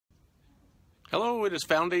Hello, it is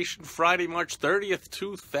Foundation Friday, March 30th,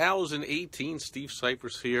 2018. Steve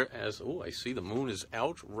Sipress here as, I see the moon is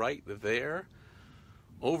out right there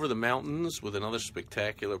over the mountains with another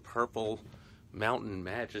spectacular purple mountain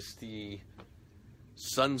majesty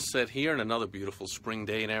sunset here and another beautiful spring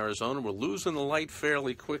day in Arizona. We're losing the light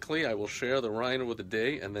fairly quickly. I will share the rhino of the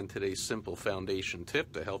day and then today's simple foundation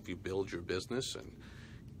tip to help you build your business and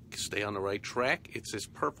stay on the right track. It's this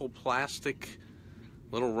purple plastic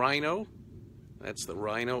little rhino. That's the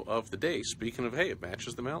rhino of the day. Speaking of, hey, it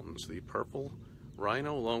matches the mountains. The purple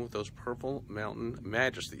rhino along with those purple mountain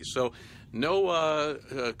majesties. So no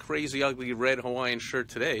crazy, ugly red Hawaiian shirt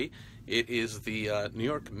today. It is the New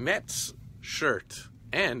York Mets shirt.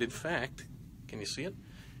 And, in fact, can you see it?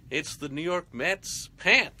 It's the New York Mets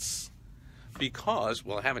pants. Because,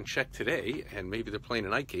 well, I haven't checked today, and maybe they're playing a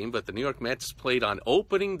night game, but the New York Mets played on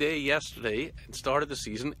opening day yesterday and started the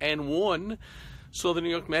season and won. So the New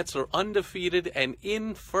York Mets are undefeated and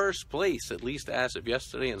in first place, at least as of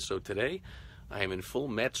yesterday. And so today, I am in full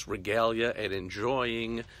Mets regalia and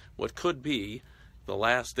enjoying what could be the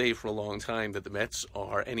last day for a long time that the Mets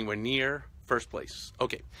are anywhere near first place.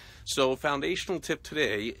 Okay, so foundational tip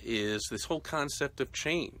today is this whole concept of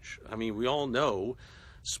change. I mean, we all know,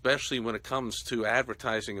 especially when it comes to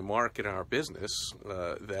advertising and marketing our business,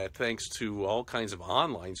 that thanks to all kinds of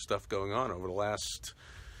online stuff going on over the last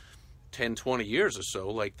 10, 20 years or so,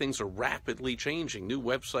 like things are rapidly changing. New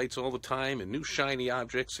websites all the time and new shiny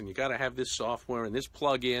objects, and you got to have this software and this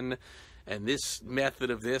plug-in and this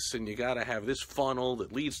method of this, and you got to have this funnel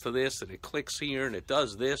that leads to this, and it clicks here and it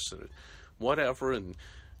does this and whatever, and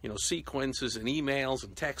sequences and emails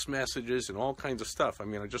and text messages and all kinds of stuff. I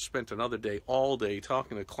mean, I just spent another day, all day,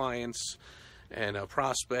 talking to clients and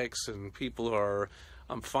prospects, and people are,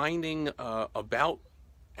 I'm finding about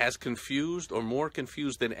as confused or more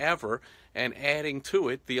confused than ever, and adding to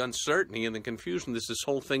it the uncertainty and the confusion. There's this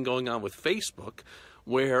whole thing going on with Facebook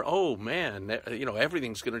where, oh man,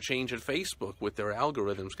 everything's going to change at Facebook with their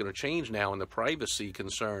algorithms going to change now, and the privacy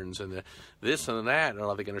concerns and the this and that, and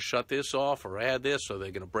are they going to shut this off or add this, or are they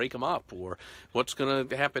going to break them up, or what's going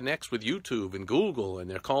to happen next with YouTube and Google, and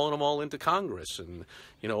they're calling them all into Congress, and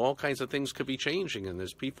all kinds of things could be changing, and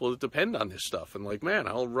there's people that depend on this stuff, and like, man,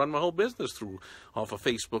 I'll run my whole business off of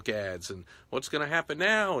Facebook ads, and what's going to happen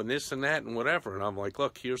now, and this and that and whatever. And I'm like,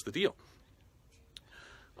 look, here's the deal.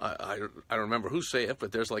 I don't remember who say it,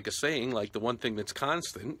 but there's like a saying, like the one thing that's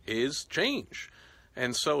constant is change.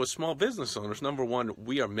 And so as small business owners, number one,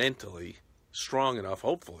 we are mentally strong enough,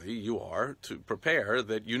 hopefully you are, to prepare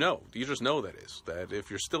that you just know that if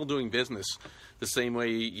you're still doing business the same way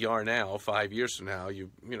you are now, 5 years from now, you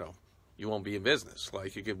won't be in business.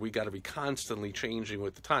 Like we got to be constantly changing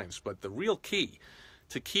with the times. But the real key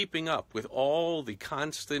to keeping up with all the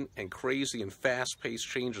constant and crazy and fast-paced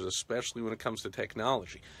changes, especially when it comes to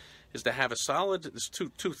technology, is to have a solid, there's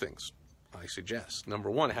two things I suggest.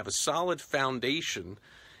 Number one, have a solid foundation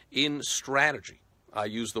in strategy. I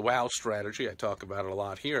use the WOW strategy. I talk about it a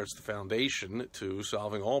lot here. It's the foundation to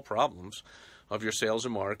solving all problems of your sales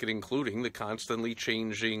and marketing, including the constantly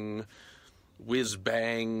changing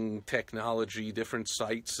whiz-bang technology, different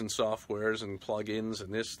sites and softwares and plugins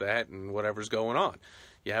and this, that, and whatever's going on.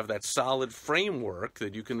 You have that solid framework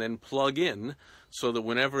that you can then plug in so that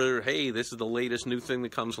whenever, hey, this is the latest new thing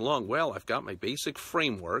that comes along, well, I've got my basic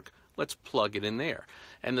framework, let's plug it in there.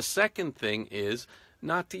 And the second thing is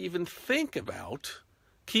not to even think about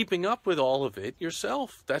keeping up with all of it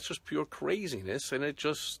yourself. That's just pure craziness, and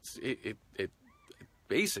it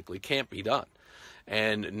basically can't be done.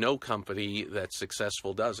 And no company that's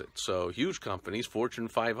successful does it. So huge companies, Fortune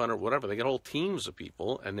 500, whatever, they get whole teams of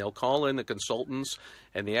people, and they'll call in the consultants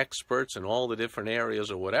and the experts in all the different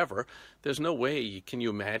areas or whatever. There's no way, can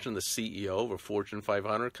you imagine the CEO of a Fortune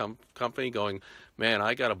 500 company going, man,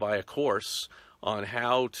 I got to buy a course on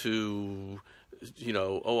how to,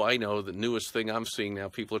 I know the newest thing I'm seeing now,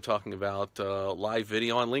 people are talking about live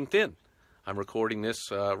video on LinkedIn. I'm recording this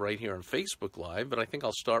right here on Facebook Live, but I think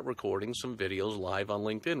I'll start recording some videos live on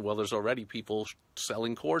LinkedIn. Well, there's already people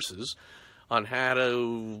selling courses on how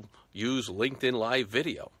to use LinkedIn Live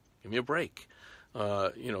video. Give me a break.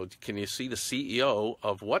 Can you see the CEO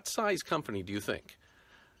of what size company do you think?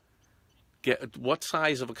 What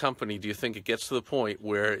size of a company do you think it gets to the point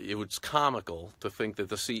where it's comical to think that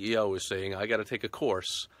the CEO is saying, I got to take a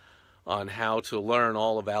course on how to learn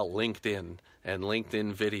all about LinkedIn and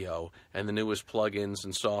LinkedIn video and the newest plugins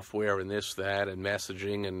and software and this, that, and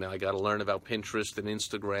messaging, and I got to learn about Pinterest and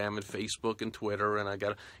Instagram and Facebook and Twitter, and I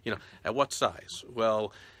got to, at what size?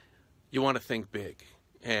 Well, you want to think big,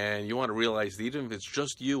 and you want to realize that even if it's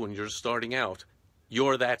just you and you're starting out,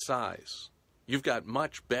 you're that size. You've got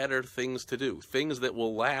much better things to do, things that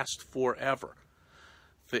will last forever.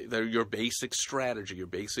 They're your basic strategy, your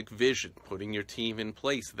basic vision, putting your team in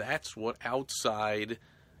place. That's what outside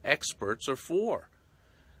experts are for.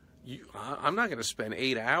 I'm not going to spend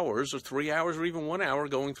 8 hours or 3 hours or even 1 hour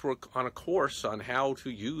going through on a course on how to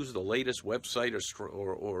use the latest website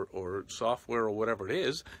or software or whatever it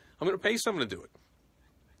is. I'm going to pay someone to do it.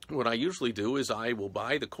 What I usually do is I will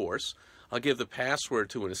buy the course, I'll give the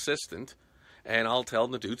password to an assistant, and I'll tell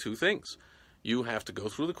them to do two things. You have to go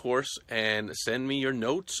through the course and send me your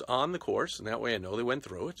notes on the course, and that way I know they went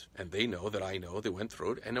through it, and they know that I know they went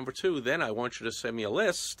through it. And number two, then I want you to send me a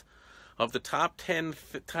list of the top 10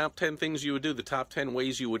 things you would do, the top 10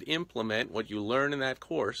 ways you would implement what you learn in that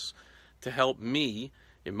course to help me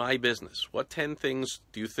in my business. What 10 things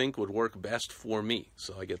do you think would work best for me?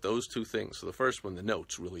 So I get those two things. So the first one, the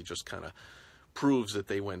notes, really just kind of proves that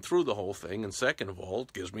they went through the whole thing. And second of all,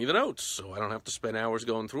 it gives me the notes. So I don't have to spend hours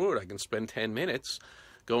going through it. I can spend 10 minutes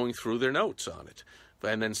going through their notes on it.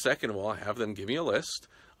 And then second of all, I have them give me a list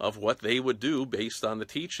of what they would do based on the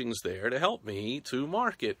teachings there to help me to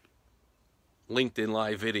market LinkedIn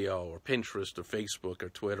Live video or Pinterest or Facebook or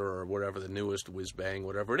Twitter or whatever the newest whiz-bang,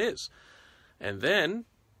 whatever it is. And then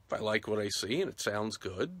if I like what I see and it sounds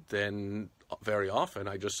good, then very often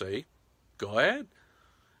I just say, go ahead.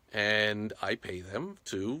 And I pay them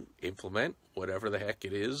to implement whatever the heck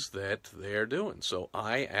it is that they're doing. So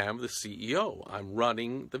I am the CEO. I'm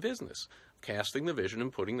running the business, casting the vision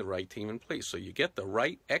and putting the right team in place. So you get the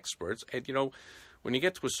right experts. And, you know, when you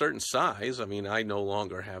get to a certain size, I mean, I no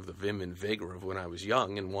longer have the vim and vigor of when I was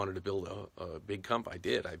young and wanted to build a big company. I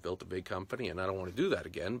did. I built a big company, and I don't want to do that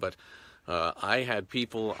again. But I had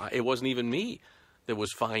people, it wasn't even me that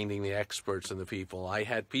was finding the experts and the people. I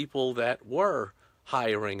had people that were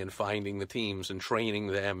hiring and finding the teams and training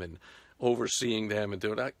them and overseeing them and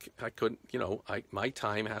doing that. I couldn't, you know, my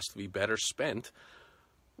time has to be better spent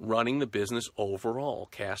running the business overall,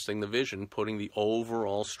 casting the vision, putting the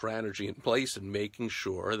overall strategy in place and making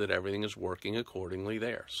sure that everything is working accordingly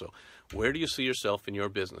there. So where do you see yourself in your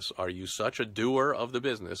business? Are you such a doer of the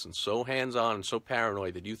business and so hands-on and so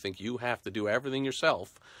paranoid that you think you have to do everything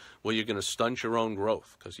yourself? Well, you're going to stunt your own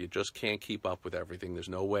growth because you just can't keep up with everything. There's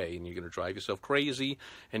no way. And you're going to drive yourself crazy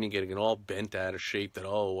and you're getting all bent out of shape that,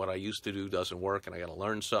 oh, what I used to do doesn't work and I got to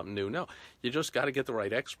learn something new. No, you just got to get the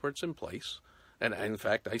right experts in place. And in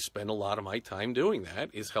fact, I spend a lot of my time doing that,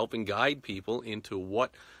 is helping guide people into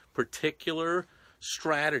what particular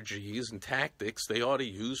strategies and tactics they ought to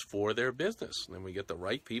use for their business. And then we get the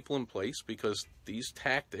right people in place because these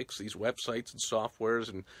tactics, these websites and softwares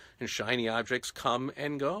and shiny objects come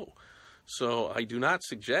and go. So I do not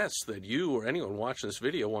suggest that you or anyone watching this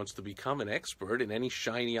video wants to become an expert in any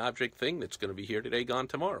shiny object thing that's going to be here today, gone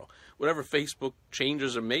tomorrow. Whatever Facebook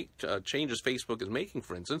changes Facebook is making,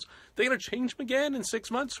 for instance, they're going to change them again in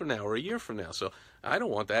 6 months from now or a year from now. So I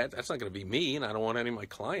don't want that. That's not going to be me, and I don't want any of my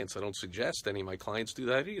clients. I don't suggest any of my clients do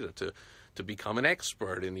that either, to become an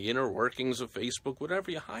expert in the inner workings of Facebook,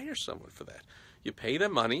 whatever. You hire someone for that. You pay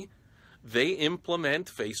them money. They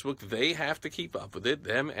implement Facebook. They have to keep up with it,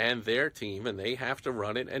 them and their team, and they have to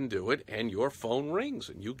run it and do it, and your phone rings,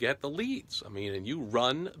 and you get the leads. I mean, and you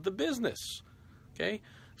run the business, okay?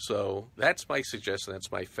 So that's my suggestion.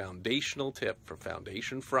 That's my foundational tip for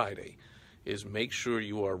Foundation Friday, is make sure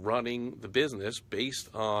you are running the business based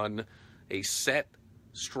on a set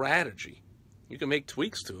strategy. You can make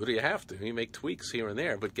tweaks to it. You have to. You make tweaks here and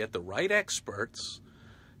there, but get the right experts,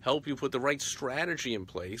 help you put the right strategy in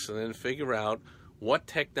place, and then figure out what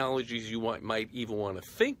technologies you might even want to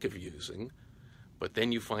think of using, but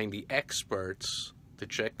then you find the experts to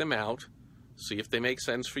check them out, see if they make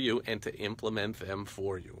sense for you, and to implement them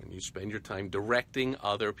for you. And you spend your time directing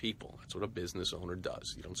other people. That's what a business owner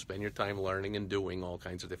does. You don't spend your time learning and doing all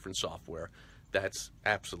kinds of different software. That's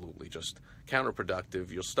absolutely just counterproductive.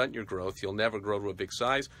 You'll stunt your growth. You'll never grow to a big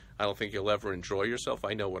size. I don't think you'll ever enjoy yourself.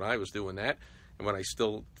 I know when I was doing that, and when I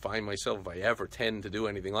still find myself, if I ever tend to do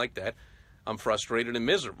anything like that, I'm frustrated and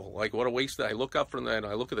miserable. Like, what a waste. I look up from that and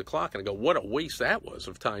I look at the clock and I go, what a waste that was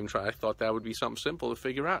of time. I thought that would be something simple to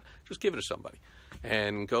figure out. Just give it to somebody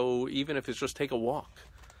and go, even if it's just take a walk.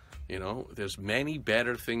 You know, there's many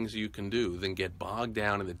better things you can do than get bogged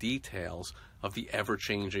down in the details of the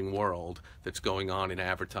ever-changing world that's going on in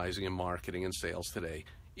advertising and marketing and sales today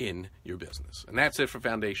in your business. And that's it for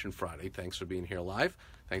Foundation Friday. Thanks for being here live.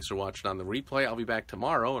 Thanks for watching on the replay. I'll be back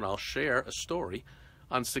tomorrow, and I'll share a story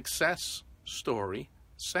on Success Story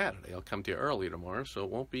Saturday. I'll come to you early tomorrow, so it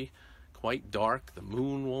won't be quite dark. The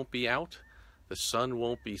moon won't be out. The sun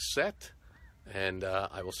won't be set. And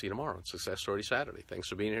I will see you tomorrow on Success Story Saturday. Thanks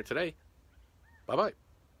for being here today. Bye-bye.